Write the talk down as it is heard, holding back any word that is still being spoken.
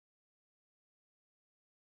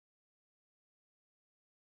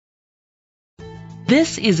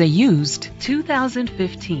This is a used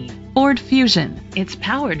 2015 Ford Fusion. It's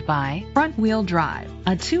powered by front-wheel drive,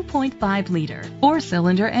 a 2.5-liter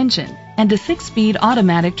four-cylinder engine, and a 6-speed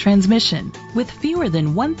automatic transmission. With fewer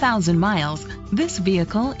than 1,000 miles, this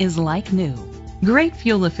vehicle is like new. Great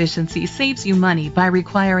fuel efficiency saves you money by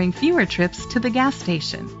requiring fewer trips to the gas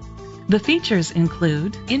station. The features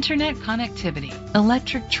include internet connectivity,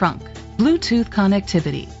 electric trunk, Bluetooth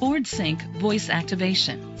connectivity, Ford Sync voice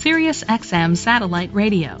activation, Sirius XM satellite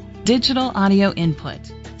radio, digital audio input,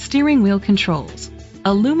 steering wheel controls,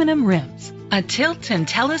 aluminum rims, a tilt and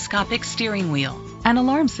telescopic steering wheel, an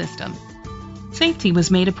alarm system. Safety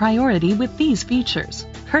was made a priority with these features: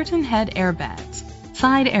 curtain head airbags,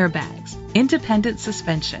 side airbags, independent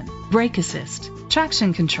suspension, brake assist,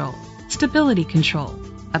 traction control, stability control,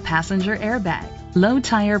 a passenger airbag, low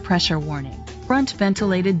tire pressure warning, front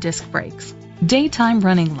ventilated disc brakes, daytime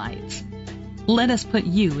running lights. Let us put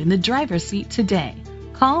you in the driver's seat today.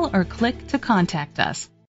 Call or click to contact us.